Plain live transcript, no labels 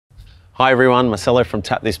Hi everyone, Marcelo from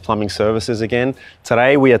Tap This Plumbing Services again.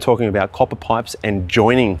 Today we are talking about copper pipes and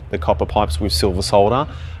joining the copper pipes with silver solder.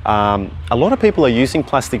 A lot of people are using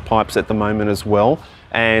plastic pipes at the moment as well,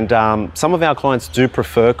 and some of our clients do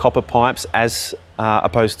prefer copper pipes as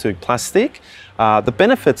opposed to plastic. The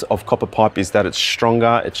benefits of copper pipe is that it's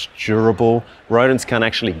stronger, it's durable, rodents can't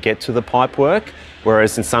actually get to the pipe work,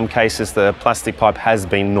 whereas in some cases the plastic pipe has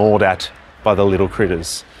been gnawed at by the little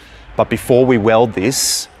critters. But before we weld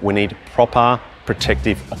this, we need proper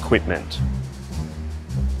protective equipment.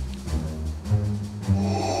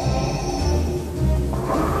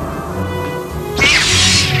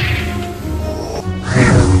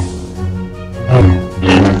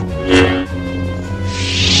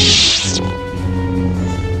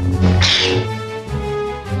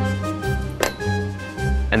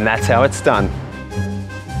 And that's how it's done.